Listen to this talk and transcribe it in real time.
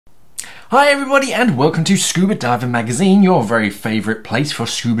Hi everybody and welcome to Scuba Diver magazine, your very favourite place for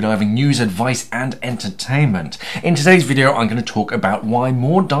scuba diving news, advice and entertainment. In today's video I'm going to talk about why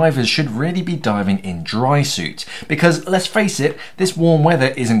more divers should really be diving in dry suit. Because let's face it, this warm weather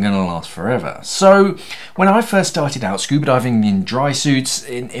isn't going to last forever. So when I first started out scuba diving in dry suits,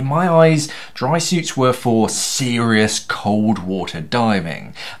 in my eyes dry suits were for serious cold water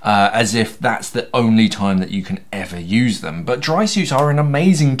diving. As if that's the only time that you can ever use them. But dry suits are an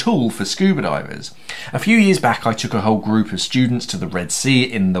amazing tool for scuba divers. A few years back I took a whole group of students to the Red Sea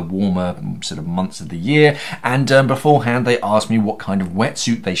in the warmer sort of months of the year, and beforehand they asked me what kind of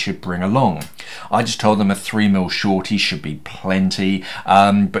wetsuit they should bring along. I just told them a 3mm shorty should be plenty,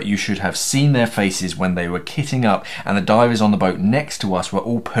 but you should have seen their faces when they were kitting up and the divers on the boat next to us were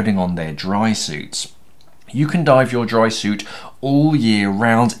all putting on their dry suits. You can dive your dry suit all year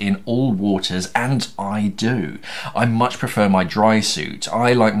round in all waters, and I do. I much prefer my dry suit.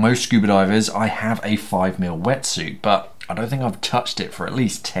 Like most scuba divers, I have a 5mm wetsuit, but I don't think I've touched it for at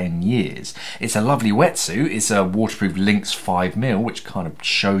least 10 years. It's a lovely wetsuit. It's a waterproof Lynx 5mm, which kind of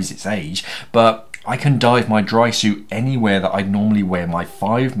shows its age, but I can dive my dry suit anywhere that I normally wear my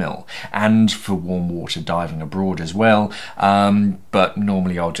 5mm, and for warm water diving abroad as well, but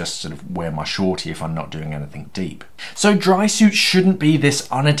normally I'll just sort of wear my shorty if I'm not doing anything deep. So dry suits shouldn't be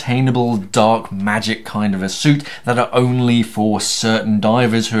this unattainable dark magic kind of a suit that are only for certain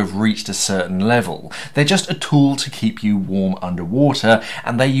divers who have reached a certain level. They're just a tool to keep you warm underwater,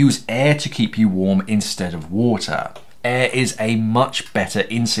 and they use air to keep you warm instead of water. Air is a much better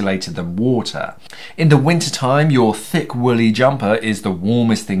insulator than water. In the wintertime, your thick woolly jumper is the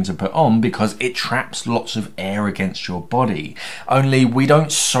warmest thing to put on because it traps lots of air against your body. Only we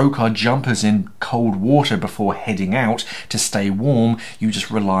don't soak our jumpers in cold water before heading out to stay warm, you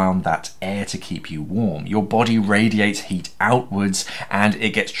just rely on that air to keep you warm. Your body radiates heat outwards and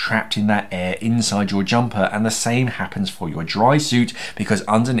it gets trapped in that air inside your jumper, and the same happens for your dry suit because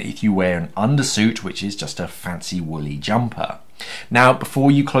underneath you wear an undersuit, which is just a fancy woolly jumper. Now, before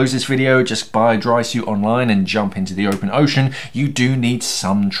you close this video, just buy a dry suit online and jump into the open ocean. You do need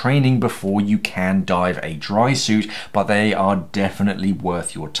some training before you can dive a dry suit, but they are definitely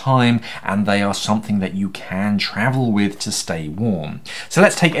worth your time, and they are something that you can travel with to stay warm. So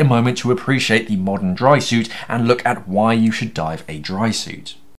let's take a moment to appreciate the modern dry suit and look at why you should dive a dry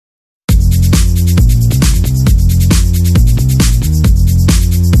suit.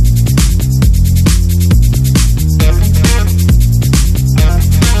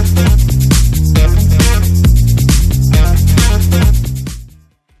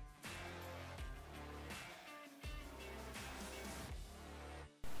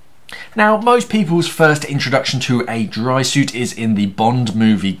 Now, most people's first introduction to a dry suit is in the Bond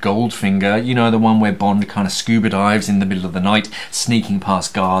movie Goldfinger. You know, the one where Bond kind of scuba dives in the middle of the night, sneaking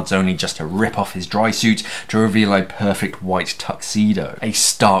past guards only just to rip off his dry suit to reveal a perfect white tuxedo. A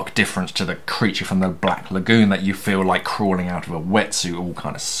stark difference to the creature from the Black Lagoon that you feel like crawling out of a wetsuit, all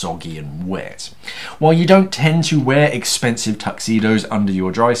kind of soggy and wet. While you don't tend to wear expensive tuxedos under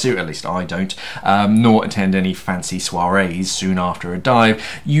your dry suit, at least I don't, nor attend any fancy soirees soon after a dive,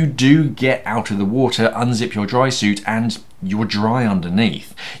 you do get out of the water, unzip your dry suit, and you're dry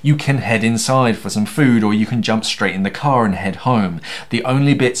underneath. You can head inside for some food, or you can jump straight in the car and head home. The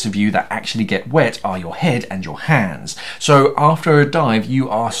only bits of you that actually get wet are your head and your hands. So after a dive, you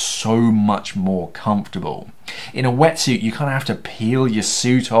are so much more comfortable. In a wetsuit, you kind of have to peel your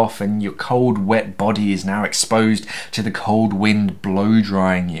suit off, and your cold, wet body is now exposed to the cold wind blow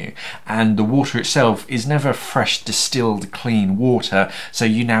drying you. And the water itself is never fresh, distilled, clean water, so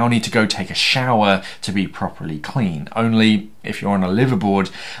you now need to go take a shower to be properly clean. Only if you're on a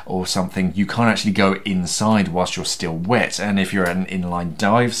liveaboard or something, you can't actually go inside whilst you're still wet, and if you're at an inline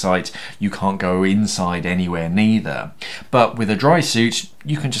dive site, you can't go inside anywhere neither. But with a dry suit,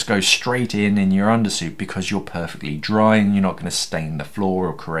 you can just go straight in your undersuit because you're perfectly dry and you're not going to stain the floor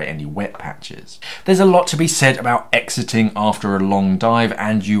or create any wet patches. There's a lot to be said about exiting after a long dive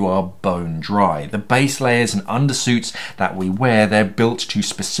and you are bone dry. The base layers and undersuits that we wear, they're built to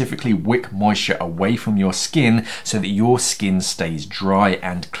specifically wick moisture away from your skin so that your skin stays dry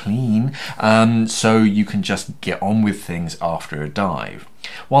and clean, so you can just get on with things after a dive.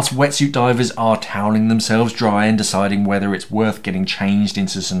 Whilst wetsuit divers are toweling themselves dry and deciding whether it's worth getting changed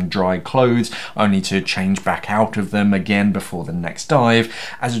into some dry clothes only to change back out of them again before the next dive,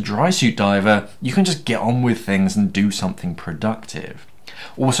 as a dry suit diver you can just get on with things and do something productive.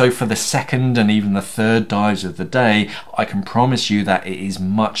 Also, for the second and even the third dives of the day, I can promise you that it is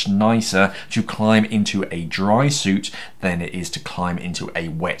much nicer to climb into a dry suit than it is to climb into a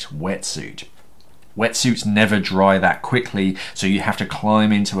wetsuit. Wetsuits never dry that quickly, so you have to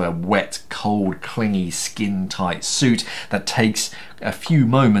climb into a wet, cold, clingy, skin-tight suit that takes a few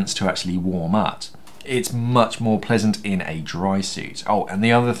moments to actually warm up. It's much more pleasant in a dry suit. Oh, and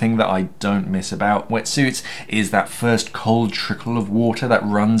the other thing that I don't miss about wetsuits is that first cold trickle of water that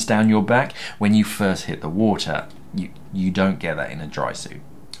runs down your back when you first hit the water. You don't get that in a dry suit,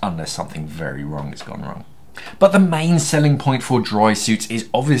 unless something very wrong has gone wrong. But the main selling point for dry suits is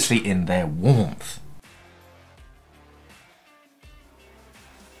obviously in their warmth.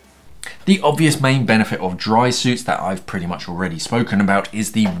 The obvious main benefit of dry suits that I've pretty much already spoken about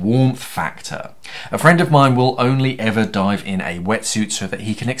is the warmth factor. A friend of mine will only ever dive in a wetsuit so that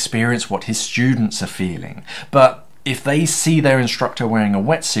he can experience what his students are feeling. But if they see their instructor wearing a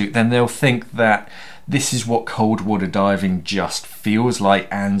wetsuit, then they'll think that this is what cold water diving just feels like,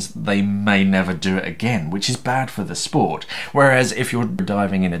 and they may never do it again, which is bad for the sport. Whereas if you're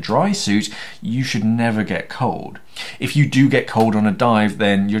diving in a dry suit, you should never get cold. If you do get cold on a dive,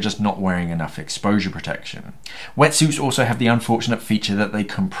 then you're just not wearing enough exposure protection. Wetsuits also have the unfortunate feature that they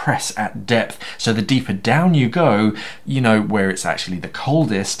compress at depth, so the deeper down you go, where it's actually the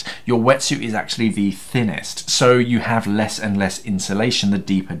coldest, your wetsuit is actually the thinnest, so you have less and less insulation the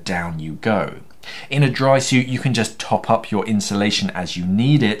deeper down you go. In a dry suit, you can just top up your insulation as you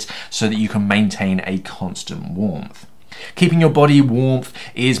need it so that you can maintain a constant warmth. Keeping your body warmth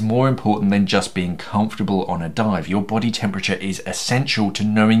is more important than just being comfortable on a dive. Your body temperature is essential to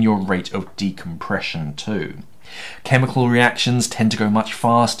knowing your rate of decompression too. Chemical reactions tend to go much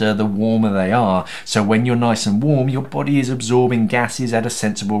faster the warmer they are, so when you're nice and warm, your body is absorbing gases at a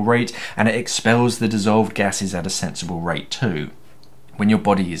sensible rate and it expels the dissolved gases at a sensible rate too. When your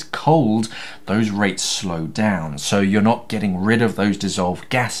body is cold, those rates slow down, so you're not getting rid of those dissolved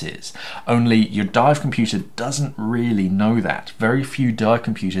gases. Only your dive computer doesn't really know that. Very few dive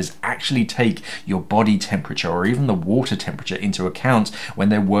computers actually take your body temperature or even the water temperature into account when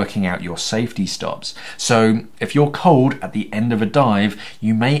they're working out your safety stops. So if you're cold at the end of a dive,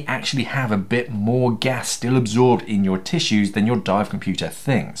 you may actually have a bit more gas still absorbed in your tissues than your dive computer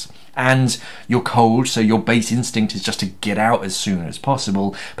thinks. And you're cold, so your base instinct is just to get out as soon as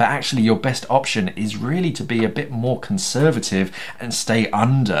possible, but actually your best option is really to be a bit more conservative and stay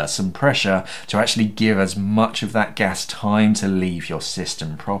under some pressure to actually give as much of that gas time to leave your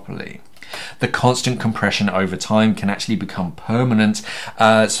system properly. The constant compression over time can actually become permanent,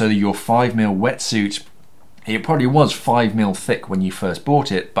 so your 5mm wetsuit, it probably was 5mm thick when you first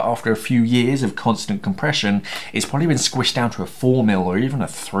bought it, but after a few years of constant compression, it's probably been squished down to a 4mm or even a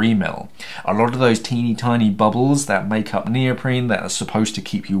 3mm. A lot of those teeny tiny bubbles that make up neoprene that are supposed to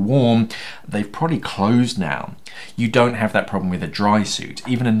keep you warm, they've probably closed now. You don't have that problem with a dry suit,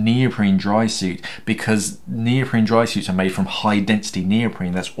 even a neoprene dry suit, because neoprene dry suits are made from high density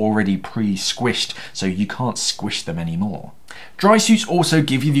neoprene that's already pre-squished, so you can't squish them anymore. Dry suits also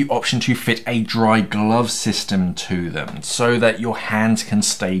give you the option to fit a dry glove system to them so that your hands can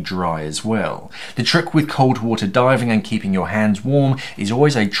stay dry as well. The trick with cold water diving and keeping your hands warm is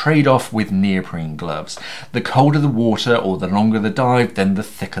always a trade-off with neoprene gloves. The colder the water or the longer the dive, then the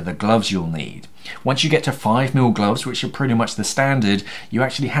thicker the gloves you'll need. Once you get to 5mm gloves, which are pretty much the standard, you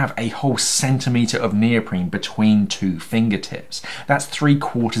actually have a whole centimetre of neoprene between two fingertips. That's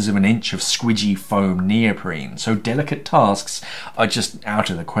 3/4 of an inch of squidgy foam neoprene, so delicate tasks are just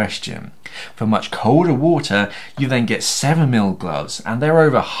out of the question. For much colder water, you then get 7mm gloves, and they're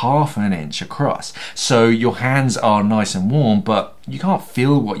over 1/2 inch across, so your hands are nice and warm, but you can't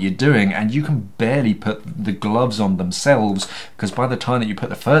feel what you're doing, and you can barely put the gloves on themselves, because by the time that you put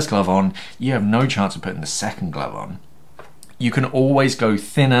the first glove on, you have no chance of putting the second glove on. You can always go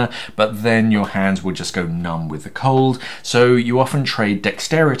thinner, but then your hands will just go numb with the cold, so you often trade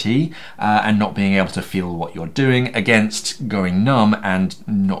dexterity and not being able to feel what you're doing against going numb and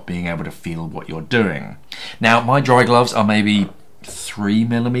not being able to feel what you're doing. Now, my dry gloves are maybe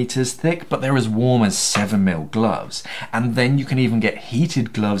 3mm thick, but they're as warm as 7mm gloves. And then you can even get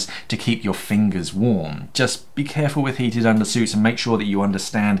heated gloves to keep your fingers warm. Just be careful with heated undersuits and make sure that you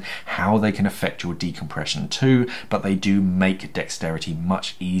understand how they can affect your decompression too, but they do make dexterity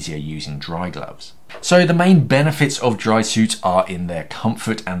much easier using dry gloves. So the main benefits of dry suits are in their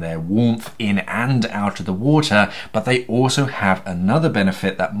comfort and their warmth in and out of the water, but they also have another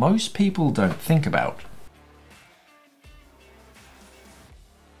benefit that most people don't think about.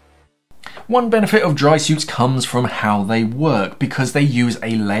 One benefit of dry suits comes from how they work. Because they use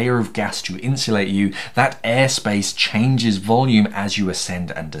a layer of gas to insulate you, that airspace changes volume as you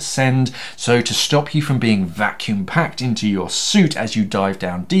ascend and descend. So to stop you from being vacuum packed into your suit as you dive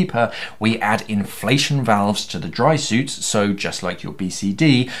down deeper, we add inflation valves to the dry suits. So just like your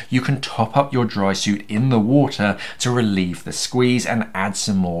BCD, you can top up your dry suit in the water to relieve the squeeze and add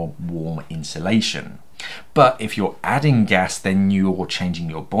some more warm insulation. But if you're adding gas, then you're changing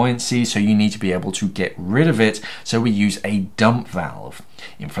your buoyancy, so you need to be able to get rid of it. So we use a dump valve.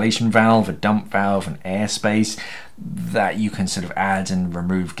 Inflation valve, a dump valve, an airspace that you can sort of add and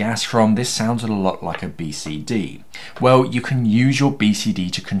remove gas from. This sounds a lot like a BCD. Well, you can use your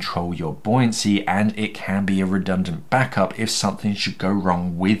BCD to control your buoyancy, and it can be a redundant backup if something should go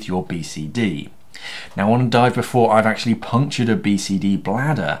wrong with your BCD. Now, on a dive before, I've actually punctured a BCD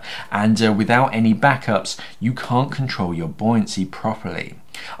bladder, and without any backups, you can't control your buoyancy properly.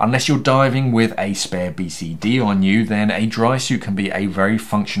 Unless you're diving with a spare BCD on you, then a dry suit can be a very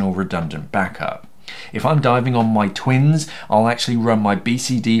functional redundant backup. If I'm diving on my twins, I'll actually run my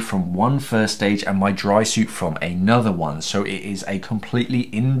BCD from one first stage and my dry suit from another one, so it is a completely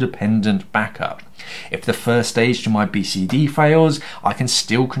independent backup. If the first stage to my BCD fails, I can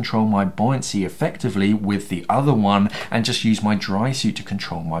still control my buoyancy effectively with the other one and just use my dry suit to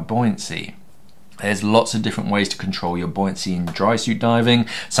control my buoyancy. There's lots of different ways to control your buoyancy in dry suit diving.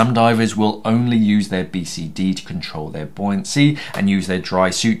 Some divers will only use their BCD to control their buoyancy and use their dry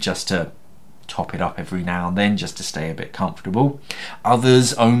suit just to top it up every now and then just to stay a bit comfortable.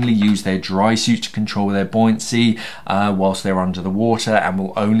 Others only use their dry suit to control their buoyancy whilst they're under the water, and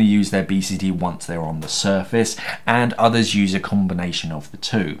will only use their BCD once they're on the surface, and others use a combination of the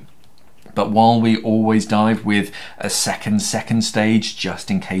two. But while we always dive with a second stage just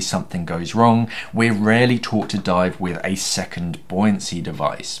in case something goes wrong, we're rarely taught to dive with a second buoyancy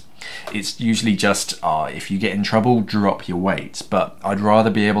device. It's usually just, if you get in trouble, drop your weights. But I'd rather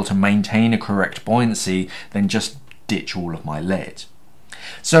be able to maintain a correct buoyancy than just ditch all of my lead.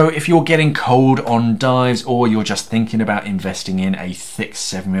 So if you're getting cold on dives, or you're just thinking about investing in a thick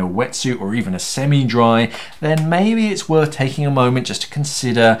 7mm wetsuit or even a semi-dry, then maybe it's worth taking a moment just to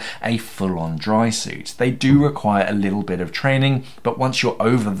consider a full-on dry suit. They do require a little bit of training, but once you're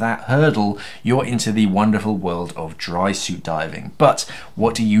over that hurdle, you're into the wonderful world of dry suit diving. But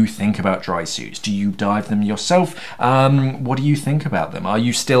what do you think about dry suits? Do you dive them yourself? What do you think about them? Are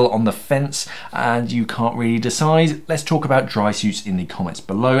you still on the fence and you can't really decide? Let's talk about dry suits in the comments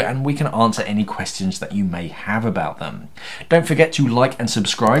below, and we can answer any questions that you may have about them. Don't forget to like and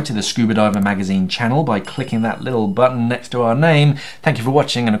subscribe to the Scuba Diver magazine channel by clicking that little button next to our name. Thank you for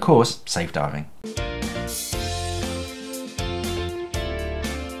watching, and of course, safe diving.